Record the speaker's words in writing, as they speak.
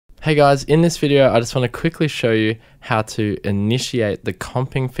Hey guys, in this video I just want to quickly show you how to initiate the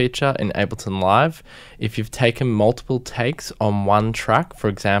comping feature in Ableton Live. If you've taken multiple takes on one track, for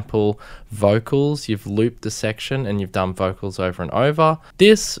example vocals, you've looped the section and you've done vocals over and over.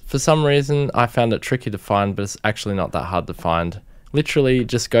 This, for some reason, I found it tricky to find, but it's actually not that hard to find. Literally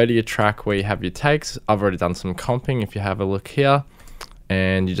just go to your track where you have your takes. I've already done some comping if you have a look here,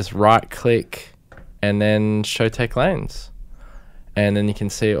 and you just right click and then show take lanes. And then you can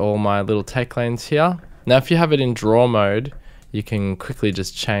see all my little take lanes here. Now if you have it in draw mode, you can quickly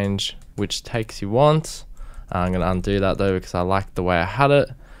just change which takes you want. I'm going to undo that though because I like the way I had it.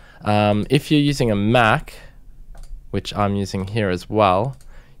 If you're using a Mac, which I'm using here as well,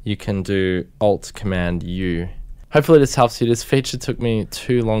 you can do Alt Command U. Hopefully this helps you. This feature took me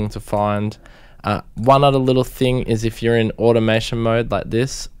too long to find. One other little thing is if you're in automation mode like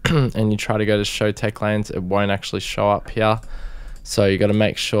this and you try to go to show take lanes, it won't actually show up here. So you got to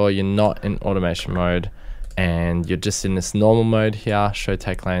make sure you're not in automation mode and you're just in this normal mode here, show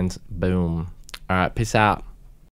take lanes, boom. All right, peace out.